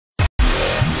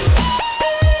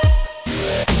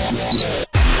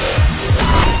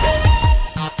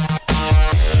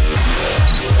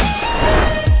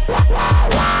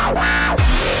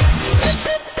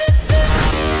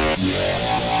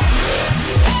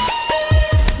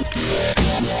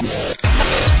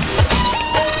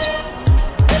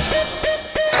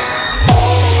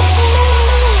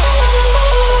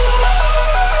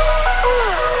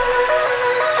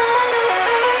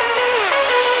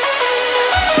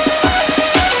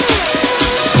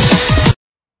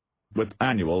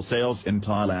annual sales in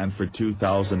Thailand for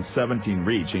 2017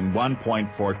 reaching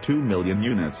 1.42 million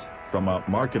units, from a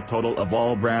market total of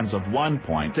all brands of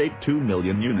 1.82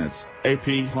 million units.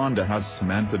 AP Honda has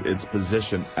cemented its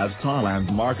position as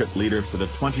Thailand's market leader for the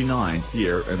 29th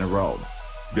year in a row.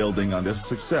 Building on this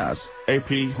success,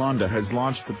 AP Honda has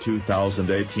launched the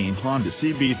 2018 Honda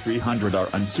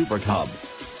CB300R and Super Cub.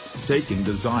 Taking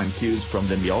design cues from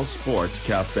the Neo Sports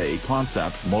Cafe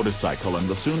concept motorcycle and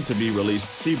the soon-to-be-released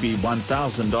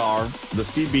CB1000R, the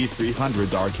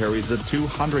CB300R carries a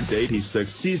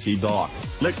 286cc DOC,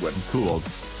 liquid-cooled,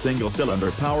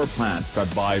 single-cylinder power plant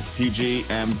fed by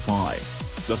PGM5.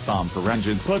 The thumper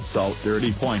engine puts out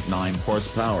 30.9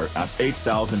 horsepower at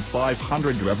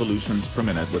 8,500 revolutions per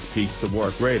minute with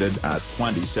peak-to-work rated at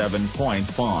 27.5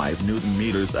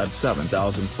 Nm at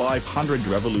 7,500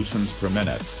 revolutions per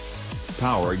minute.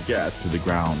 Power gets to the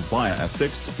ground via a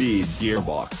 6-speed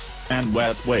gearbox, and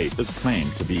wet weight is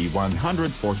claimed to be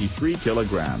 143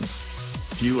 kilograms.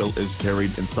 Fuel is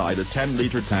carried inside a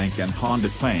 10-liter tank, and Honda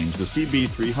claims the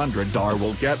CB300R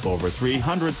will get over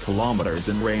 300 kilometers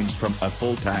in range from a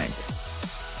full tank.